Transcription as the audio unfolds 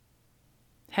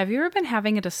Have you ever been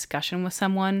having a discussion with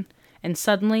someone and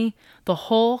suddenly the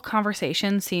whole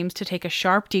conversation seems to take a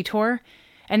sharp detour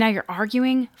and now you're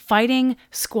arguing, fighting,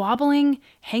 squabbling,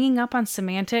 hanging up on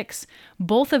semantics?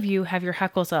 Both of you have your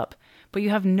heckles up, but you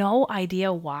have no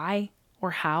idea why or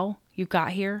how you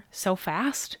got here so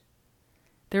fast?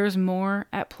 There is more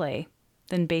at play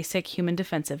than basic human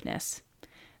defensiveness.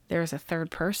 There is a third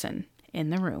person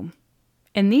in the room.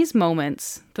 In these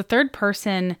moments, the third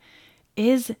person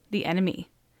is the enemy,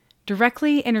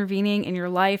 directly intervening in your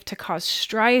life to cause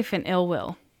strife and ill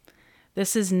will.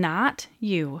 This is not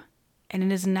you, and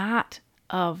it is not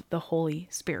of the Holy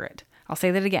Spirit. I'll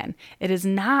say that again. It is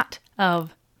not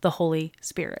of the Holy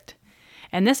Spirit.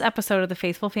 In this episode of the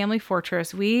Faithful Family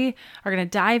Fortress, we are going to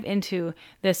dive into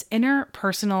this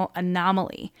interpersonal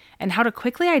anomaly and how to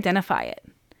quickly identify it.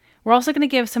 We're also going to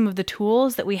give some of the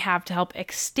tools that we have to help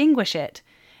extinguish it,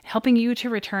 helping you to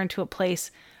return to a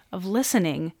place of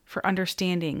listening for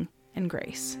understanding and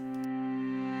grace.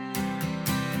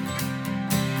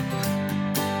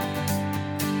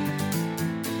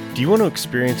 Do you want to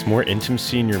experience more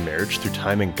intimacy in your marriage through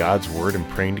time in God's Word and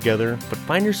praying together, but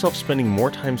find yourself spending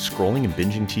more time scrolling and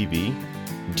binging TV?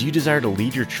 Do you desire to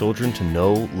lead your children to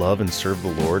know, love, and serve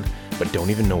the Lord, but don't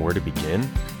even know where to begin?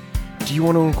 Do you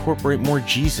want to incorporate more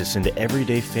Jesus into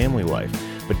everyday family life,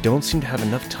 but don't seem to have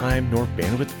enough time nor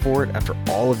bandwidth for it after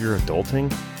all of your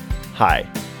adulting? Hi,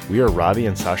 we are Robbie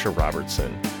and Sasha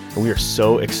Robertson, and we are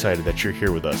so excited that you're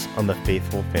here with us on the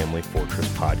Faithful Family Fortress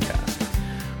podcast.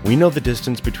 We know the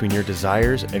distance between your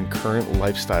desires and current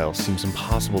lifestyle seems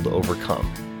impossible to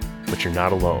overcome, but you're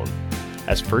not alone.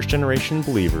 As first-generation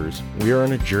believers, we are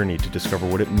on a journey to discover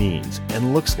what it means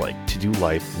and looks like to do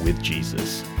life with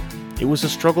Jesus. It was a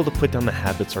struggle to put down the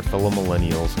habits our fellow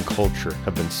millennials and culture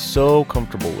have been so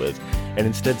comfortable with and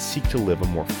instead seek to live a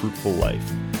more fruitful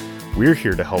life. We're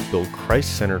here to help build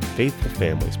Christ-centered, faithful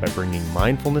families by bringing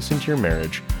mindfulness into your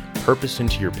marriage, purpose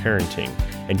into your parenting,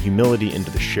 and humility into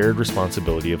the shared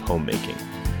responsibility of homemaking.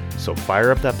 So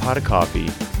fire up that pot of coffee,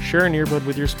 share an earbud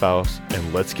with your spouse,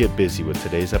 and let's get busy with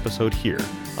today's episode here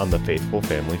on the Faithful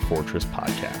Family Fortress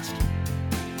podcast.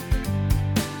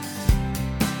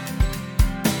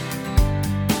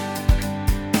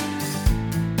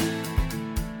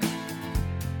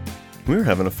 We were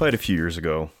having a fight a few years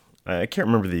ago. I can't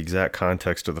remember the exact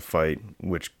context of the fight,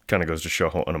 which kind of goes to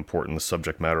show how unimportant the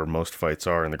subject matter of most fights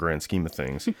are in the grand scheme of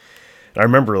things. I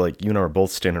remember, you and I were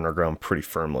both standing our ground pretty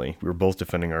firmly. We were both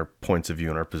defending our points of view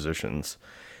and our positions.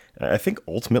 I think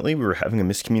ultimately we were having a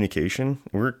miscommunication.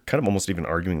 We were kind of almost even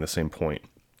arguing the same point.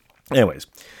 Anyways,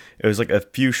 it was a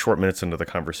few short minutes into the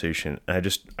conversation,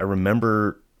 and I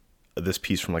remember this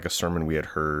piece from a sermon we had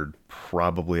heard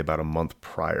probably about a month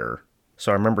prior.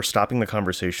 So I remember stopping the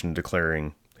conversation and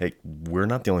declaring, hey, we're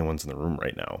not the only ones in the room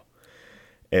right now.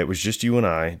 It was just you and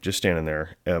I, just standing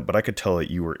there, but I could tell that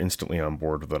you were instantly on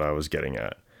board with what I was getting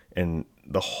at. And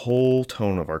the whole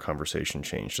tone of our conversation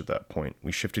changed at that point.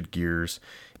 We shifted gears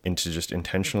into just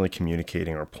intentionally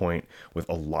communicating our point with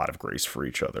a lot of grace for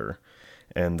each other.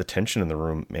 And the tension in the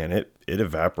room, man, it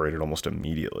evaporated almost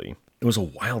immediately. It was a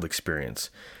wild experience.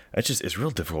 It's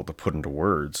real difficult to put into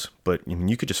words, but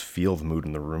you could just feel the mood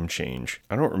in the room change.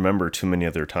 I don't remember too many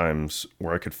other times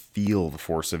where I could feel the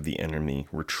force of the enemy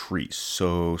retreat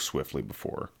so swiftly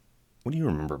before. What do you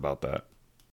remember about that?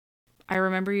 I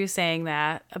remember you saying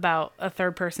that about a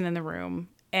third person in the room,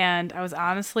 and I was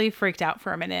honestly freaked out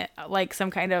for a minute, like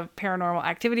some kind of paranormal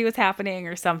activity was happening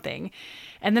or something.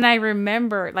 And then I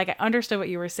remember, I understood what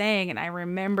you were saying, and I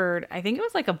remembered, I think it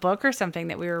was a book or something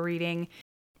that we were reading.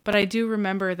 But I do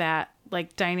remember that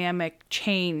dynamic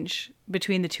change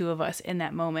between the two of us in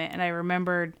that moment. And I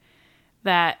remembered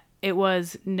that it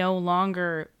was no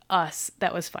longer us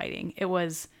that was fighting. It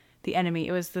was the enemy.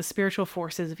 It was the spiritual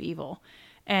forces of evil.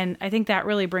 And I think that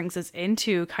really brings us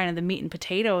into kind of the meat and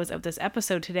potatoes of this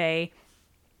episode today.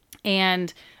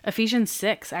 And Ephesians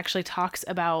 6 actually talks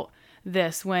about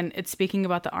this when it's speaking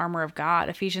about the armor of God.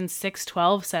 Ephesians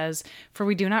 6:12 says, "For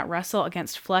we do not wrestle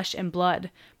against flesh and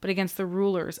blood, but against the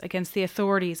rulers, against the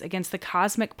authorities, against the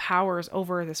cosmic powers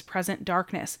over this present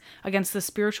darkness, against the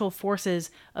spiritual forces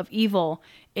of evil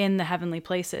in the heavenly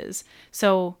places."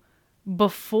 So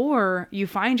before you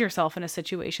find yourself in a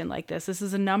situation like this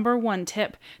is a number one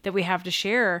tip that we have to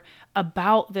share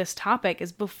about this topic,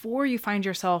 is before you find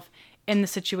yourself in the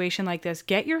situation like this,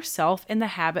 get yourself in the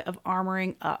habit of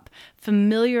armoring up.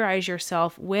 Familiarize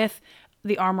yourself with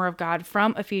the armor of God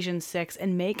from Ephesians 6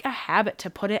 and make a habit to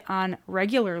put it on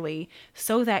regularly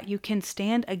so that you can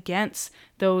stand against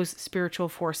those spiritual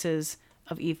forces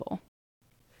of evil.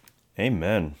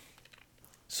 Amen.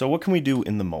 So what can we do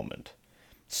in the moment?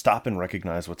 Stop and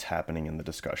recognize what's happening in the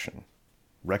discussion.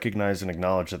 Recognize and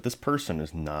acknowledge that this person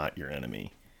is not your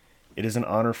enemy. It is an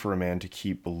honor for a man to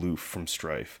keep aloof from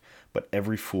strife, but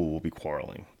every fool will be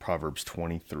quarreling. Proverbs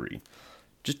 23.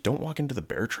 Just don't walk into the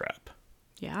bear trap.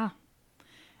 Yeah.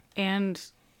 And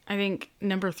I think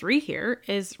number 3 here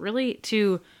is really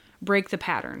to break the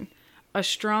pattern. A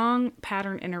strong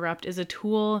pattern interrupt is a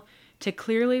tool to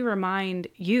clearly remind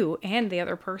you and the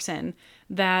other person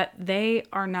that they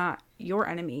are not your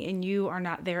enemy and you are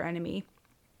not their enemy.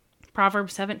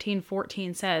 Proverbs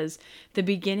 17:14 says, "The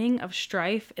beginning of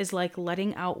strife is like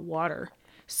letting out water.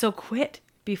 So quit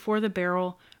before the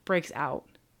barrel breaks out."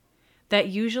 That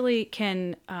usually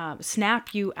can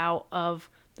snap you out of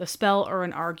the spell or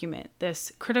an argument.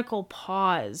 This critical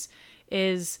pause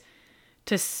is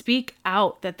to speak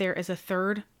out that there is a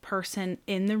third person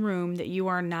in the room, that you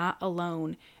are not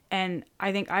alone. And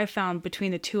I think I found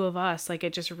between the two of us, like,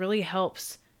 it just really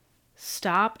helps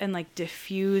stop and like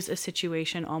diffuse a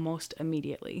situation almost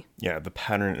immediately. Yeah, the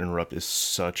pattern interrupt is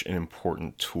such an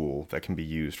important tool that can be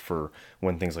used for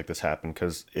when things like this happen,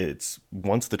 because it's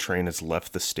once the train has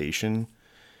left the station,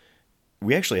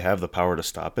 we actually have the power to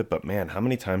stop it, but man, how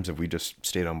many times have we just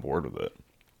stayed on board with it?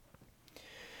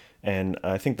 And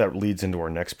I think that leads into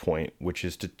our next point, which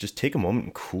is to just take a moment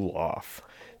and cool off.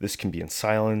 This can be in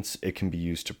silence, it can be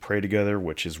used to pray together,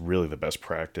 which is really the best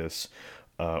practice,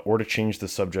 or to change the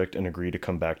subject and agree to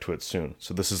come back to it soon.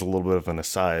 So this is a little bit of an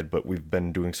aside, but we've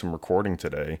been doing some recording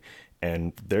today,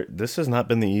 and this has not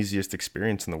been the easiest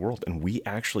experience in the world, and we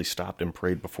actually stopped and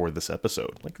prayed before this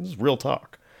episode. Like, this is real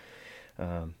talk.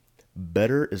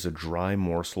 Better is a dry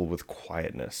morsel with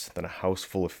quietness than a house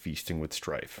full of feasting with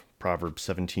strife. Proverbs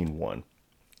 17:1.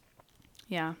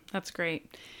 Yeah, that's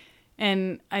great.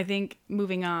 And I think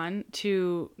moving on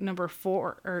to number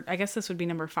 4, or I guess this would be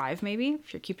number 5, maybe,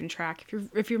 if you're keeping track.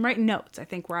 If you're writing notes, I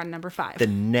think we're on number 5. The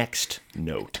next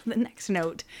note. The next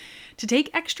note. To take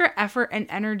extra effort and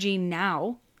energy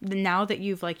now that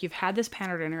you've had this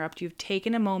pattern interrupt, you've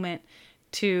taken a moment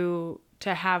to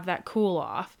have that cool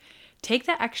off. Take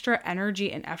that extra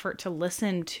energy and effort to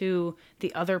listen to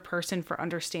the other person for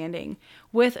understanding,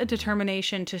 with a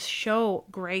determination to show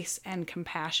grace and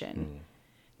compassion,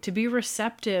 to be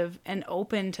receptive and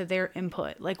open to their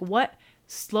input.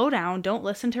 Slow down, don't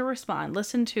listen to respond.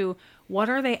 Listen to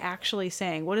what are they actually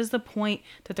saying? What is the point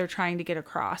that they're trying to get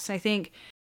across? I think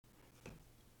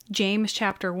James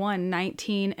chapter 1,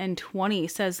 19 and 20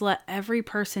 says, "Let every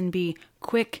person be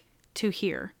quick to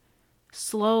hear,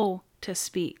 slow to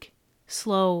speak,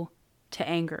 slow to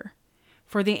anger.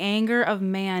 For the anger of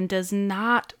man does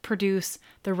not produce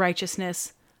the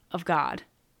righteousness of God."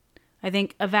 I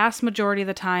think a vast majority of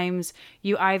the times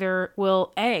you either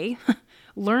will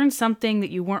learn something that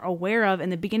you weren't aware of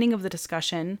in the beginning of the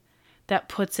discussion that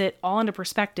puts it all into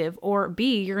perspective, or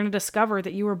B, you're going to discover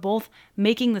that you were both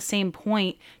making the same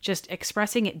point, just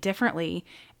expressing it differently,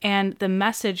 and the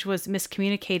message was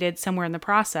miscommunicated somewhere in the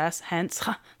process, hence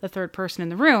the third person in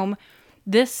the room.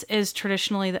 This is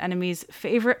traditionally the enemy's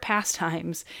favorite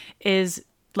pastimes, is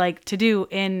like to do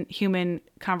in human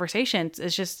conversations,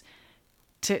 is just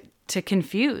to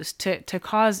confuse, to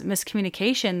cause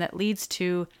miscommunication that leads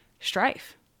to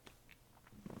strife.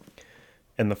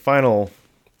 And the final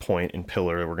point and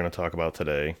pillar that we're going to talk about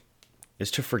today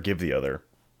is to forgive the other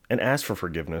and ask for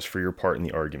forgiveness for your part in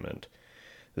the argument.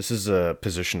 This is a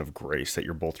position of grace that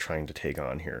you're both trying to take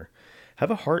on here.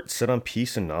 Have a heart set on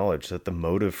peace and knowledge that the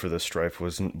motive for this strife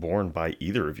wasn't borne by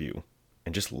either of you,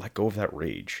 and just let go of that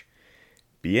rage.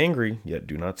 Be angry, yet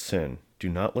do not sin. Do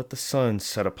not let the sun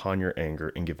set upon your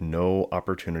anger, and give no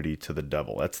opportunity to the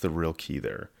devil. That's the real key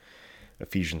there.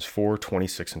 Ephesians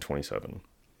 4:26 and 27.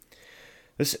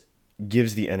 This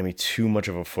gives the enemy too much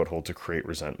of a foothold to create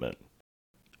resentment.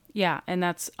 Yeah, and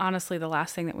that's honestly the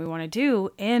last thing that we want to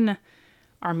do in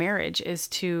our marriage, is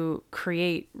to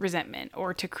create resentment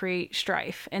or to create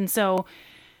strife. And so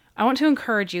I want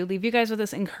to leave you guys with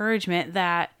this encouragement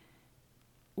that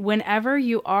whenever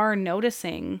you are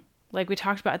noticing, like we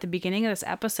talked about at the beginning of this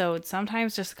episode,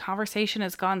 sometimes just the conversation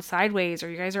has gone sideways, or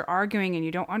you guys are arguing and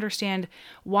you don't understand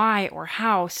why or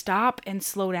how, stop and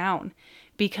slow down,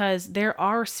 because there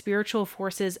are spiritual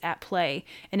forces at play.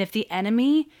 And if the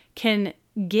enemy can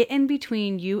get in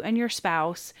between you and your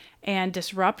spouse and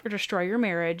disrupt or destroy your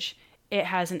marriage, it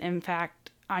has an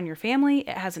impact on your family.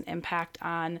 It has an impact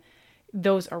on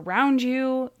those around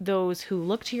you, those who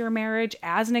look to your marriage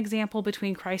as an example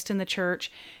between Christ and the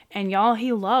church. And y'all,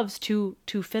 he loves to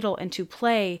fiddle and to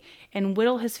play and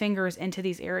whittle his fingers into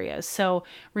these areas. So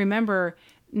remember,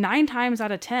 9 times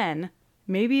out of 10,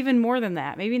 maybe even more than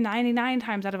that, maybe 99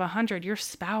 times out of 100, your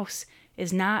spouse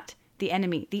is not the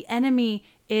enemy. The enemy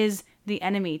is the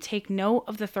enemy. Take note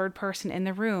of the third person in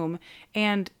the room,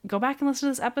 and go back and listen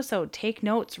to this episode. Take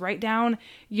notes, write down,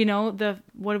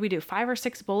 what do we do? 5 or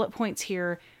 6 bullet points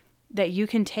here that you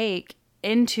can take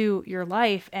into your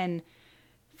life. And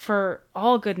for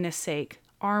all goodness sake,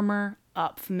 armor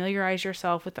up. Familiarize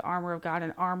yourself with the armor of God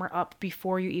and armor up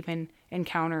before you even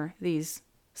encounter these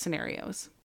scenarios.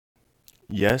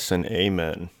 Yes and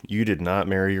amen. You did not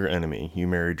marry your enemy. You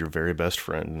married your very best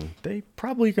friend, and they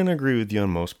probably going to agree with you on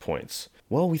most points.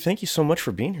 Well, we thank you so much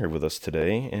for being here with us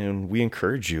today, and we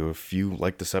encourage you, if you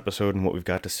like this episode and what we've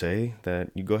got to say,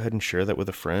 that you go ahead and share that with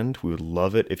a friend. We would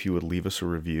love it if you would leave us a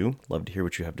review. Love to hear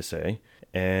what you have to say.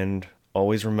 And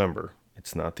always remember,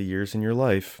 it's not the years in your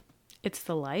life. It's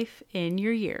the life in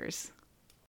your years.